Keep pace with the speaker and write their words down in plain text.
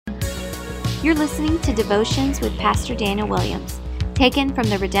You're listening to Devotions with Pastor Daniel Williams, taken from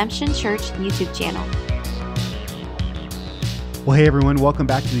the Redemption Church YouTube channel. Well, hey everyone, welcome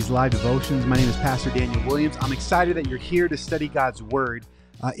back to these live devotions. My name is Pastor Daniel Williams. I'm excited that you're here to study God's Word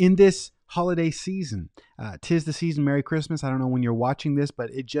in this holiday season. 'Tis the season, Merry Christmas. I don't know when you're watching this,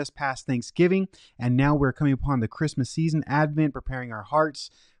 but it just passed Thanksgiving, and now we're coming upon the Christmas season, Advent, preparing our hearts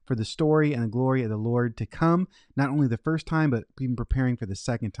for the story and the glory of the Lord to come, not only the first time, but even preparing for the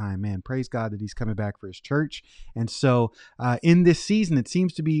second time. Man, praise God that he's coming back for his church. And so in this season, it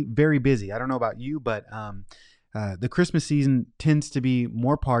seems to be very busy. I don't know about you, but the Christmas season tends to be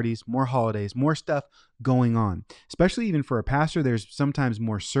more parties, more holidays, more stuff going on. Especially even for a pastor, there's sometimes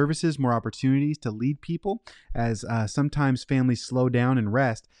more services, more opportunities to lead people as sometimes families slow down and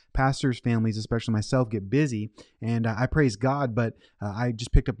rest. Pastors' families, especially myself, get busy, and I praise God, but I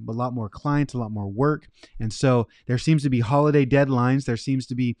just picked up a lot more clients, a lot more work, and so there seems to be holiday deadlines, there seems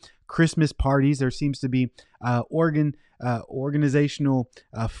to be Christmas parties, there seems to be organizational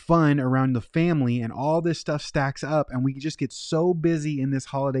fun around the family, and all this stuff stacks up, and we just get so busy in this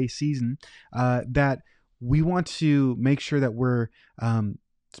holiday season that we want to make sure that we're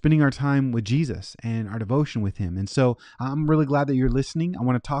spending our time with Jesus and our devotion with him. And so I'm really glad that you're listening. I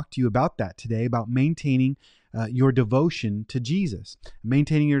want to talk to you about that today, about maintaining your devotion to Jesus,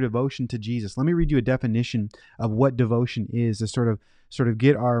 maintaining your devotion to Jesus. Let me read you a definition of what devotion is to sort of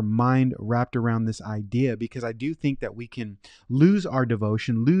get our mind wrapped around this idea, because I do think that we can lose our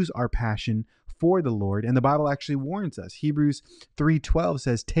devotion, lose our passion for the Lord. And the Bible actually warns us. Hebrews 3:12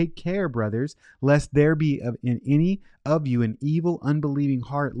 says, "Take care, brothers, lest there be in any of you an evil, unbelieving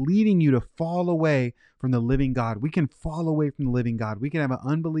heart, leading you to fall away from the living God." We can fall away from the living God. We can have an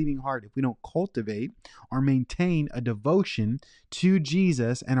unbelieving heart if we don't cultivate or maintain a devotion to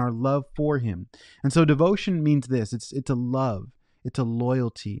Jesus and our love for him. And so devotion means this. It's a love. It's a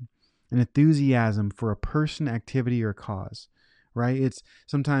loyalty, an enthusiasm for a person, activity, or cause. Right? It's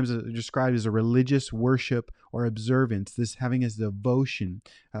sometimes described as a religious worship or observance, this having as devotion,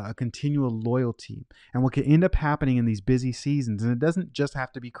 a continual loyalty. And what can end up happening in these busy seasons, and it doesn't just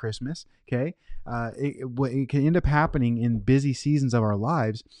have to be Christmas, okay? It can end up happening in busy seasons of our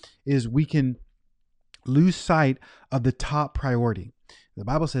lives is we can lose sight of the top priority. The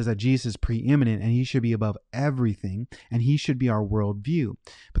Bible says that Jesus is preeminent and he should be above everything and he should be our worldview.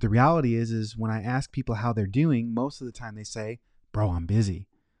 But the reality is when I ask people how they're doing, most of the time they say, "Bro, I'm busy."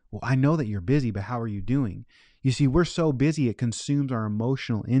 Well, I know that you're busy, but how are you doing? You see, we're so busy, it consumes our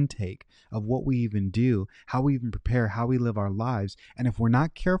emotional intake of what we even do, how we even prepare, how we live our lives. And if we're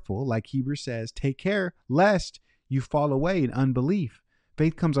not careful, like Hebrews says, take care lest you fall away in unbelief.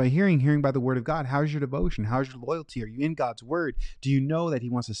 Faith comes by hearing, hearing by the word of God. How's your devotion? How's your loyalty? Are you in God's word? Do you know that he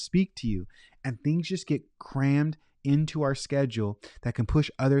wants to speak to you? And things just get crammed into our schedule that can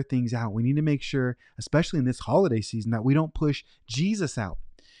push other things out. We need to make sure, especially in this holiday season, that we don't push Jesus out.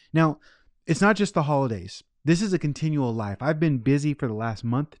 Now, it's not just the holidays. This is a continual life. I've been busy for the last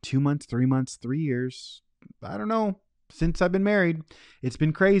month, 2 months, 3 months, 3 years. I don't know. Since I've been married, it's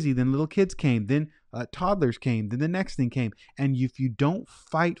been crazy. Then little kids came, then toddlers came, then the next thing came. And if you don't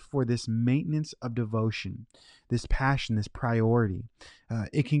fight for this maintenance of devotion, this passion, this priority,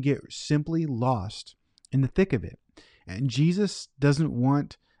 it can get simply lost in the thick of it. And Jesus doesn't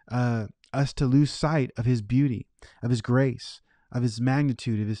want us to lose sight of his beauty, of his grace, of his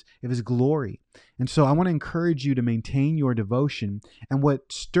magnitude, of his glory. And so I want to encourage you to maintain your devotion. And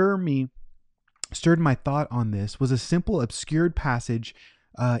what stirred my thought on this was a simple, obscured passage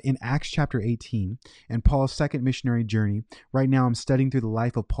in Acts chapter 18 and Paul's second missionary journey. Right now I'm studying through the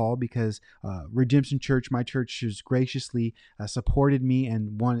life of Paul because Redemption Church, my church, has graciously supported me,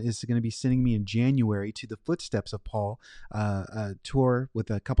 and one is going to be sending me in January to the footsteps of Paul, a tour with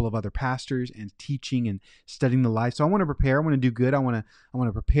a couple of other pastors and teaching and studying the life. So I want to prepare. I want to do good. I want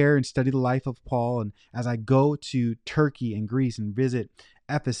to prepare and study the life of Paul. And as I go to Turkey and Greece and visit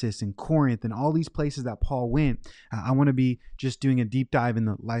Ephesus and Corinth and all these places that Paul went, I want to be just doing a deep dive in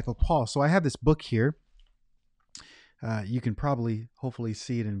the life of Paul. So I have this book here. You can probably, hopefully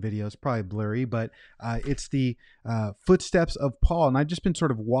see it in video. It's probably blurry, but it's the Footsteps of Paul. And I've just been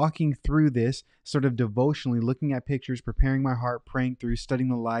sort of walking through this sort of devotionally, looking at pictures, preparing my heart, praying through, studying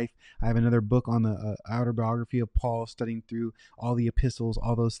the life. I have another book on the autobiography of Paul, studying through all the epistles,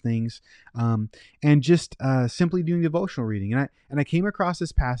 all those things, and just simply doing devotional reading. And I came across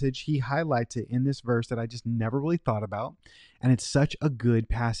this passage. He highlights it in this verse that I just never really thought about. And it's such a good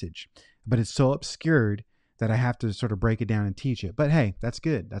passage, but it's so obscured that I have to sort of break it down and teach it. But hey, that's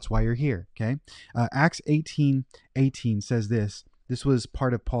good. That's why you're here, okay? Acts 18:18 says this. This was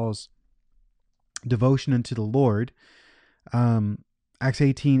part of Paul's devotion unto the Lord. Acts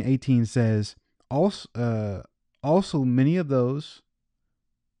 18:18 says, also many of those,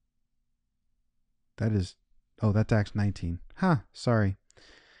 that's Acts 19. Sorry.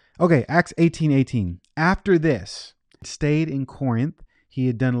 Okay, Acts 18:18. After this, stayed in Corinth. He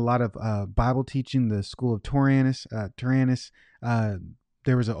had done a lot of Bible teaching, the school of Tyrannus.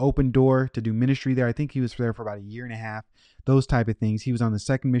 There was an open door to do ministry there. I think he was there for about a year and a half, those type of things. He was on the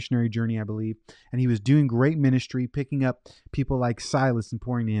second missionary journey, I believe, and he was doing great ministry, picking up people like Silas and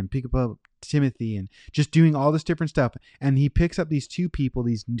pouring to him, picking up Timothy, and just doing all this different stuff. And he picks up these two people,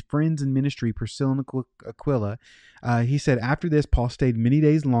 these friends in ministry, Priscilla and Aquila. He said, after this, Paul stayed many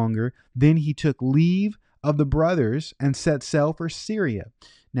days longer. Then he took leave of the brothers and set sail for Syria.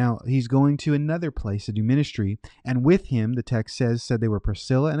 Now, he's going to another place to do ministry, and with him, the text said they were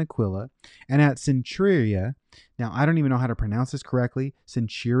Priscilla and Aquila, and at Cenchrea. Now, I don't even know how to pronounce this correctly.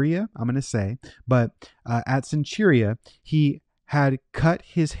 Cenchrea, I'm going to say, but at Cenchrea, he had cut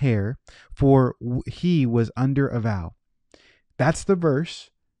his hair, for he was under a vow. That's the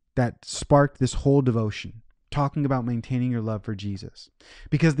verse that sparked this whole devotion, talking about maintaining your love for Jesus.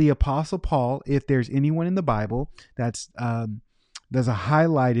 Because the Apostle Paul, if there's anyone in the Bible that's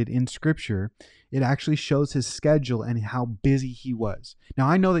highlighted in Scripture, it actually shows his schedule and how busy he was. Now,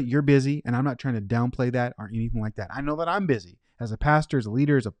 I know that you're busy, and I'm not trying to downplay that or anything like that. I know that I'm busy as a pastor, as a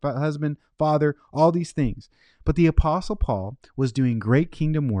leader, as a husband, father, all these things. But the Apostle Paul was doing great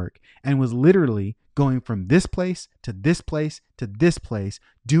kingdom work and was literally going from this place to this place to this place,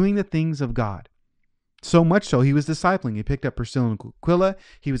 doing the things of God. So much so, he was discipling. He picked up Priscilla and Aquila.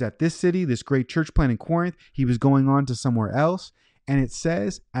 He was at this city, this great church plant in Corinth. He was going on to somewhere else. And it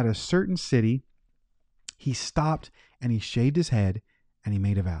says at a certain city, he stopped and he shaved his head and he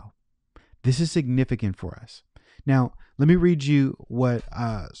made a vow. This is significant for us. Now, let me read you what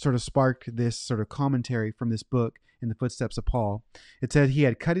sort of sparked this sort of commentary from this book, In the Footsteps of Paul. It said he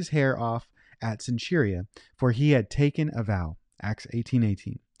had cut his hair off at Cenchrea, for he had taken a vow. Acts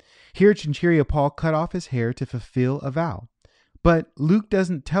 18:18. Here at Cenchrea, Paul cut off his hair to fulfill a vow. But Luke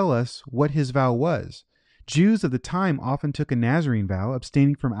doesn't tell us what his vow was. Jews of the time often took a Nazarene vow,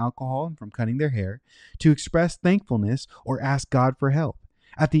 abstaining from alcohol and from cutting their hair, to express thankfulness or ask God for help.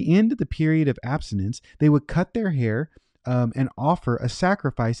 At the end of the period of abstinence, they would cut their hair and offer a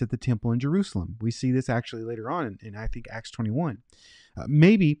sacrifice at the temple in Jerusalem. We see this actually later on in I think, Acts 21.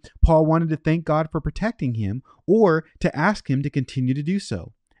 Maybe Paul wanted to thank God for protecting him or to ask him to continue to do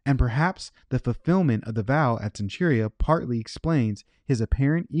so. And perhaps the fulfillment of the vow at Cenchrea partly explains his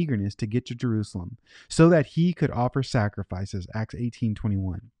apparent eagerness to get to Jerusalem so that he could offer sacrifices, Acts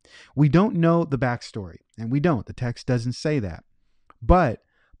 18:21. We don't know the backstory, and the text doesn't say that. But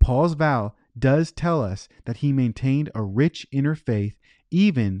Paul's vow does tell us that he maintained a rich inner faith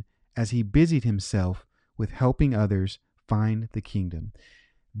even as he busied himself with helping others find the kingdom.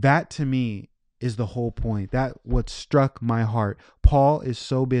 That to me is the whole point. That what struck my heart. Paul is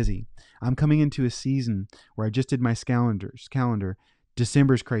so busy. I'm coming into a season where I just did my calendar.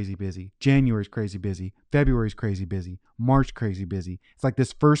 December's crazy busy. January's crazy busy. February's crazy busy. March crazy busy. It's like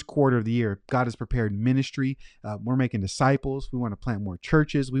this first quarter of the year, God has prepared ministry. We're making disciples. We want to plant more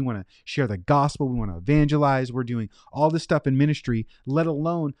churches. We want to share the gospel. We want to evangelize. We're doing all this stuff in ministry, let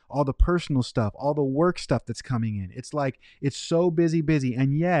alone all the personal stuff, all the work stuff that's coming in. It's like, it's so busy.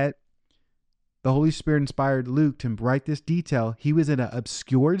 And yet, the Holy Spirit inspired Luke to write this detail. He was in an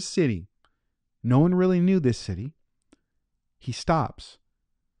obscured city. No one really knew this city. He stops.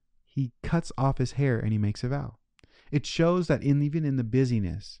 He cuts off his hair and he makes a vow. It shows that even in the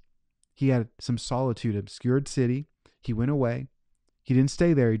busyness, he had some solitude, obscured city. He went away. He didn't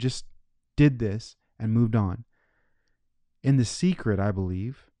stay there. He just did this and moved on. In the secret, I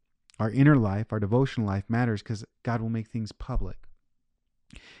believe, our inner life, our devotional life matters because God will make things public.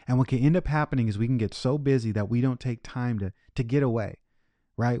 And what can end up happening is we can get so busy that we don't take time to get away,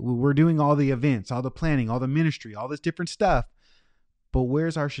 right? We're doing all the events, all the planning, all the ministry, all this different stuff. But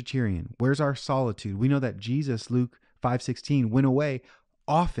where's our Shacharian? Where's our solitude? We know that Jesus, Luke 5:16, went away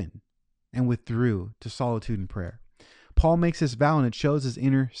often and withdrew to solitude and prayer. Paul makes this vow and it shows his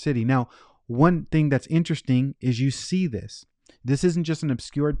inner city. Now, one thing that's interesting is you see this. This isn't just an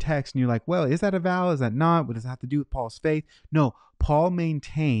obscure text and you're like, well, is that a vow? Is that not? What does it have to do with Paul's faith? No, Paul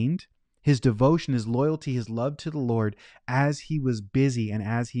maintained his devotion, his loyalty, his love to the Lord as he was busy and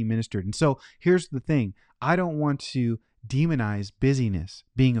as he ministered. And so here's the thing. I don't want to demonize busyness,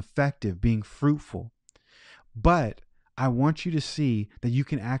 being effective, being fruitful. But I want you to see that you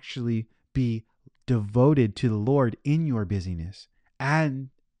can actually be devoted to the Lord in your busyness and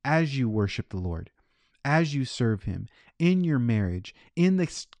as you worship the Lord, as you serve him, in your marriage, in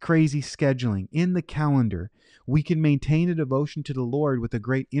the crazy scheduling, in the calendar. We can maintain a devotion to the Lord with a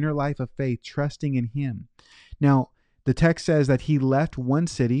great inner life of faith, trusting in him. Now, the text says that he left one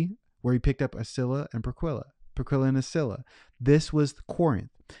city where he picked up Priscilla and Aquila. This was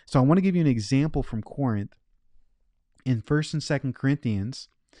Corinth. So I want to give you an example from Corinth in 1st and 2nd Corinthians.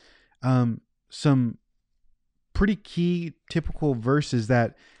 Some pretty key typical verses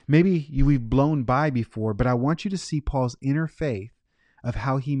that maybe we've blown by before, but I want you to see Paul's inner faith of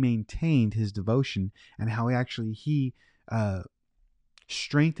how he maintained his devotion and how he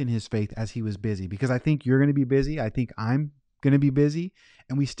strengthened his faith as he was busy. Because I think you're going to be busy. I think I'm going to be busy,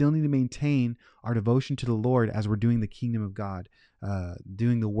 and we still need to maintain our devotion to the Lord as we're doing the kingdom of God,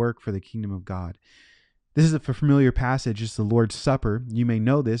 doing the work for the kingdom of God. This is a familiar passage. It's the Lord's Supper. You may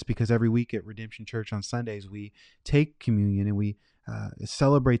know this because every week at Redemption Church on Sundays, we take communion and we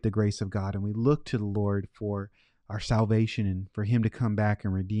celebrate the grace of God, and we look to the Lord for our salvation and for him to come back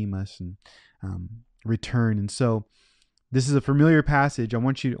and redeem us and return. And so this is a familiar passage. I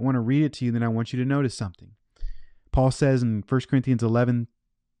want to read it to you, then I want you to notice something. Paul says in 1 Corinthians 11,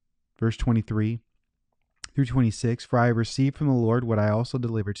 verse 23 through 26, "For I have received from the Lord what I also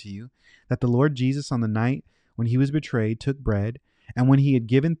delivered to you, that the Lord Jesus on the night when he was betrayed took bread, and when he had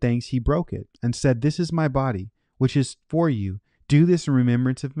given thanks, he broke it, and said, 'This is my body, which is for you. Do this in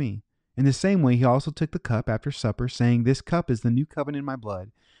remembrance of me.' In the same way, he also took the cup after supper, saying, 'This cup is the new covenant in my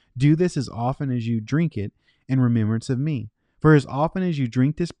blood. Do this as often as you drink it in remembrance of me. For as often as you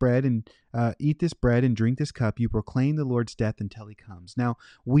drink this bread and eat this bread and drink this cup, you proclaim the Lord's death until he comes.'" Now,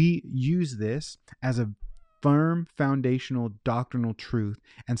 we use this as a firm foundational doctrinal truth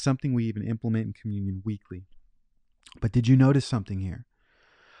and something we even implement in communion weekly. But did you notice something here?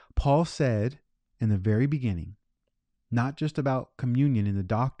 Paul said in the very beginning, not just about communion in the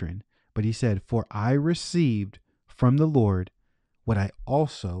doctrine, but he said, "For I received from the Lord what I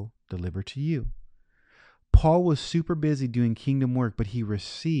also delivered to you." Paul was super busy doing kingdom work, but he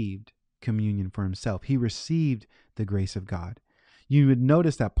received communion for himself. He received the grace of God. You would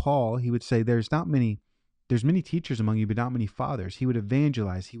notice that Paul, he would say, there's many teachers among you, but not many fathers. He would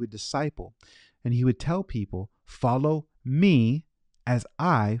evangelize, he would disciple, and he would tell people, "Follow me as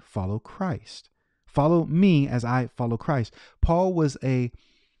I follow Christ. Follow me as I follow Christ." Paul was a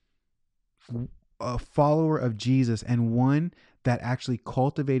follower of Jesus, and one that actually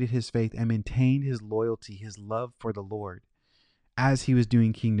cultivated his faith and maintained his loyalty, his love for the Lord as he was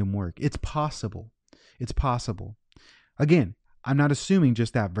doing kingdom work. It's possible. It's possible. Again, I'm not assuming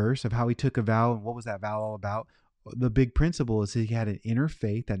just that verse of how he took a vow and what was that vow all about. The big principle is he had an inner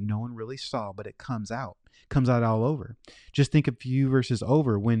faith that no one really saw, but it comes out all over. Just think a few verses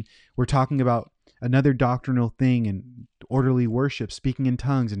over when we're talking about another doctrinal thing and orderly worship, speaking in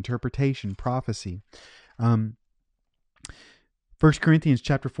tongues, interpretation, prophecy. 1 Corinthians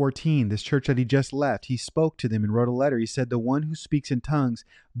chapter 14, this church that he just left, he spoke to them and wrote a letter. He said, "The one who speaks in tongues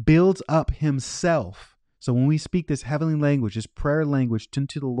builds up himself." So when we speak this heavenly language, this prayer language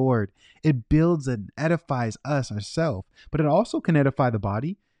unto the Lord, it builds and edifies us ourselves. But it also can edify the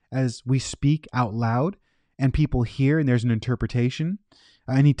body as we speak out loud and people hear and there's an interpretation.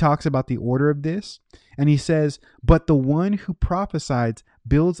 And he talks about the order of this. And he says, "But the one who prophesies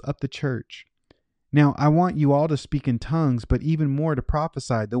builds up the church." Now, I want you all to speak in tongues, but even more to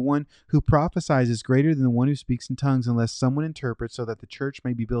prophesy. The one who prophesies is greater than the one who speaks in tongues unless someone interprets, so that the church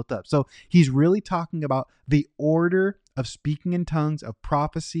may be built up. So he's really talking about the order of speaking in tongues, of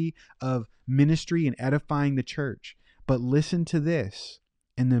prophecy, of ministry and edifying the church. But listen to this,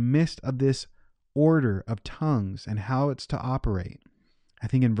 in the midst of this order of tongues and how it's to operate. I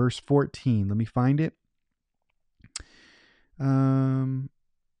think in verse 14, let me find it.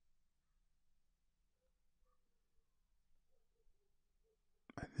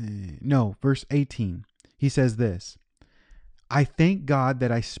 Verse 18. He says this, "I thank God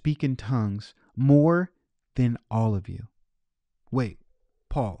that I speak in tongues more than all of you." Wait,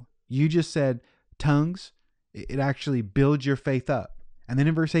 Paul, you just said tongues, it actually builds your faith up. And then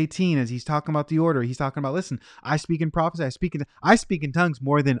in verse 18, as he's talking about the order, he's talking about, listen, I speak in prophecy, I speak in tongues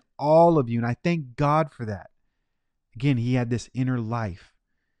more than all of you. And I thank God for that. Again, he had this inner life.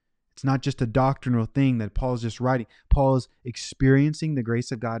 It's not just a doctrinal thing that Paul's just writing. Paul is experiencing the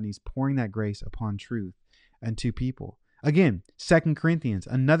grace of God, and he's pouring that grace upon truth and to people. Again, 2 Corinthians,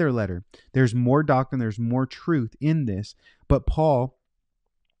 another letter. There's more doctrine, there's more truth in this. But Paul,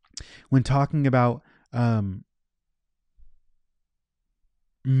 when talking about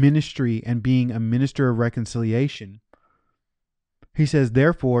ministry and being a minister of reconciliation, he says,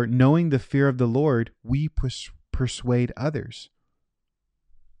 "Therefore, knowing the fear of the Lord, we persuade others."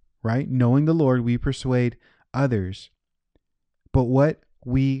 right? Knowing the Lord, we persuade others. But what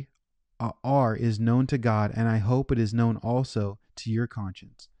we are is known to God, and I hope it is known also to your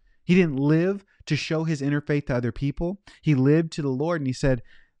conscience. He didn't live to show his inner faith to other people. He lived to the Lord, and he said,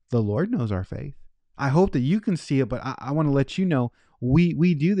 the Lord knows our faith. I hope that you can see it, but I want to let you know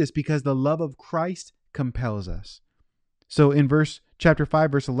we do this because the love of Christ compels us. So in chapter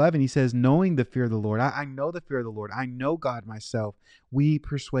 5, verse 11, he says, knowing the fear of the Lord. I know the fear of the Lord. I know God myself. We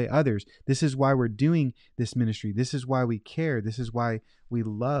persuade others. This is why we're doing this ministry. This is why we care. This is why we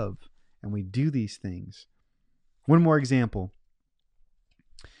love and we do these things. One more example.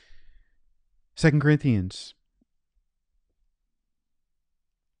 2 Corinthians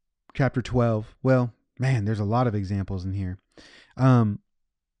chapter 12. Well, man, there's a lot of examples in here.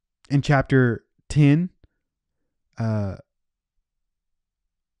 In chapter 10,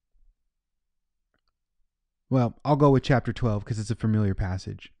 well, I'll go with chapter 12 because it's a familiar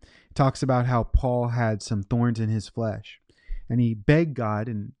passage. It talks about how Paul had some thorns in his flesh, and he begged God,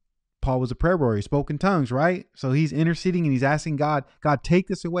 and Paul was a prayer warrior. He spoke in tongues, right? So he's interceding and he's asking God, God, take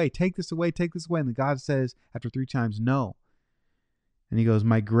this away, take this away, take this away. And God says after 3 times, no. And he goes,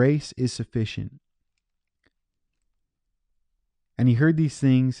 my grace is sufficient. And he heard these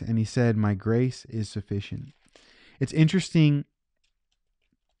things and he said, my grace is sufficient. It's interesting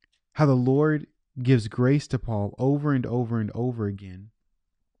how the Lord gives grace to Paul over and over and over again.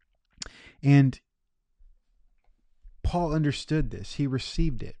 And Paul understood this. He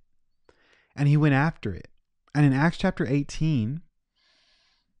received it. And he went after it. And in Acts chapter 18,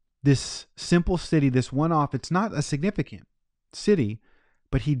 this simple city, this one-off, it's not a significant city,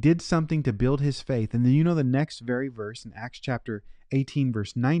 but he did something to build his faith. And then you know the next very verse in Acts chapter 18,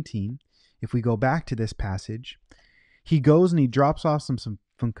 verse 19, if we go back to this passage, he goes and he drops off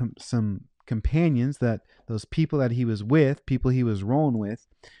some companions, that those people that he was with, people he was rolling with,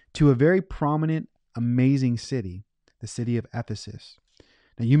 to a very prominent, amazing city, the city of Ephesus.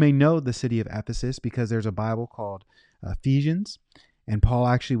 Now, you may know the city of Ephesus because there's a Bible called Ephesians, and Paul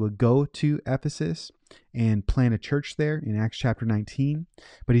actually would go to Ephesus and plant a church there in Acts chapter 19.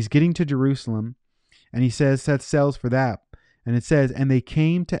 But he's getting to Jerusalem, and he says, set sails for that. And it says, and they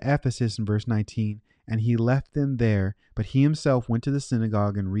came to Ephesus in verse 19, and he left them there, but he himself went to the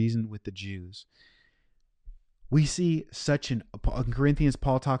synagogue and reasoned with the Jews. We see in Corinthians,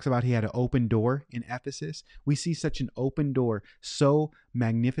 Paul talks about he had an open door in Ephesus. We see such an open door, so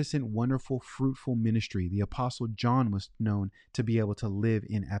magnificent, wonderful, fruitful ministry. The Apostle John was known to be able to live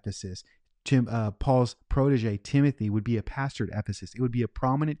in Ephesus. Paul's protege, Timothy, would be a pastor at Ephesus. It would be a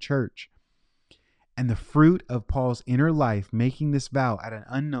prominent church. And the fruit of Paul's inner life, making this vow at an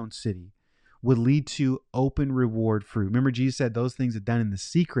unknown city, would lead to open reward fruit. Remember, Jesus said, those things that done in the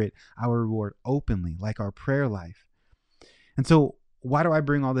secret, I will reward openly, like our prayer life. And so why do I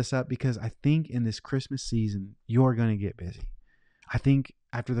bring all this up? Because I think in this Christmas season, you're going to get busy. I think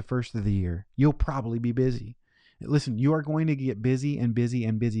after the first of the year, you'll probably be busy. Listen, you are going to get busy and busy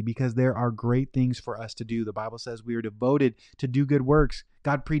and busy because there are great things for us to do. The Bible says we are devoted to do good works.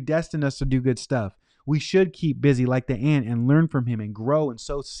 God predestined us to do good stuff. We should keep busy like the ant and learn from him and grow and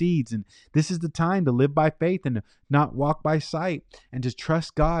sow seeds. And this is the time to live by faith and to not walk by sight, and to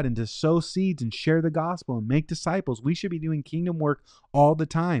trust God and to sow seeds and share the gospel and make disciples. We should be doing kingdom work all the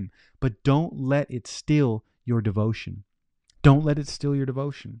time, but don't let it steal your devotion. Don't let it steal your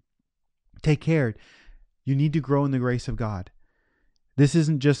devotion. Take care. You need to grow in the grace of God. This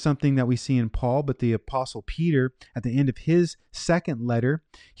isn't just something that we see in Paul, but the Apostle Peter, at the end of his second letter,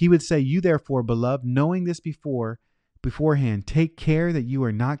 he would say, you therefore, beloved, knowing this beforehand, take care that you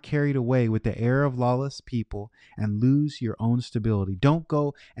are not carried away with the error of lawless people and lose your own stability. Don't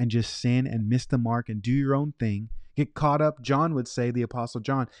go and just sin and miss the mark and do your own thing. Get caught up, John would say, the Apostle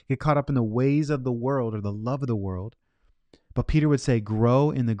John, get caught up in the ways of the world or the love of the world. But Peter would say,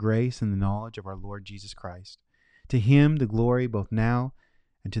 grow in the grace and the knowledge of our Lord Jesus Christ. To him the glory both now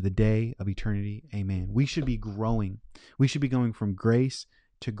and to the day of eternity. Amen. We should be growing. We should be going from grace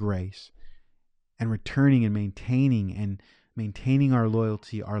to grace and returning and maintaining our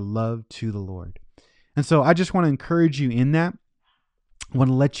loyalty, our love to the Lord. And so I just want to encourage you in that. I want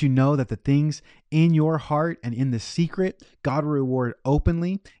to let you know that the things in your heart and in the secret, God will reward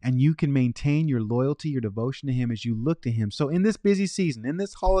openly, and you can maintain your loyalty, your devotion to him as you look to him. So in this busy season, in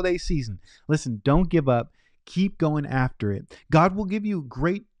this holiday season, listen, don't give up. Keep going after it. God will give you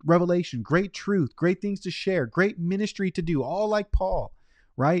great revelation, great truth, great things to share, great ministry to do, all like Paul,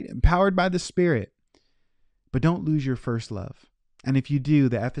 right? Empowered by the Spirit. But don't lose your first love. And if you do,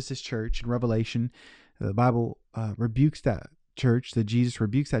 the Ephesus church in Revelation, the Bible rebukes that church, that Jesus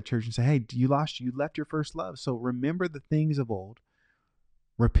rebukes that church and say, hey, you left your first love. So remember the things of old.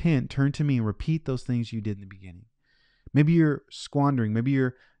 repent, turn to me, and repeat those things you did in the beginning. Maybe you're squandering. Maybe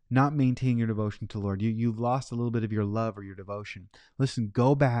you're not maintaining your devotion to the Lord. You've lost a little bit of your love or your devotion. Listen,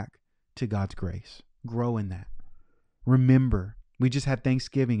 go back to God's grace. Grow in that. Remember, we just had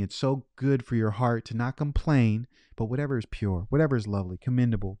Thanksgiving. It's so good for your heart to not complain, but whatever is pure, whatever is lovely,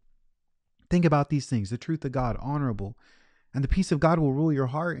 commendable. Think about these things, the truth of God, honorable, and the peace of God will rule your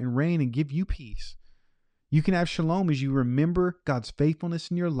heart and reign and give you peace. You can have shalom as you remember God's faithfulness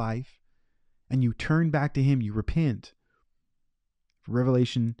in your life and you turn back to him, you repent.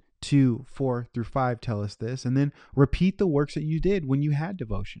 Revelation 2:4-5 tell us this, and then repeat the works that you did when you had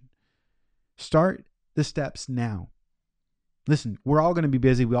devotion. Start the steps now. Listen, we're all going to be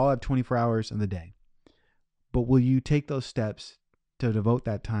busy. We all have 24 hours in the day. But will you take those steps to devote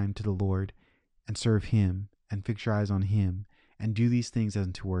that time to the Lord and serve him and fix your eyes on him and do these things as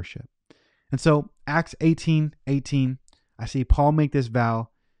unto worship? And so Acts 18:18, I see Paul make this vow.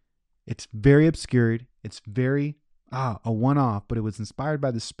 It's very obscured. It's very a one-off, but it was inspired by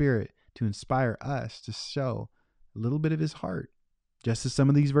the Spirit to inspire us to show a little bit of his heart. Just as some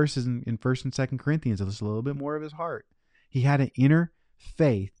of these verses in 1st and 2nd Corinthians, there's a little bit more of his heart. He had an inner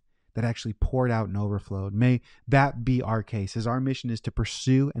faith that actually poured out and overflowed. May that be our case, as our mission is to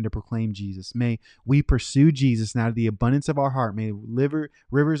pursue and to proclaim Jesus. May we pursue Jesus, and out of the abundance of our heart, may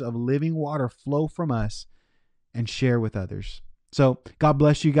rivers of living water flow from us and share with others. So God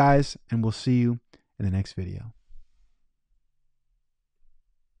bless you guys, and we'll see you in the next video.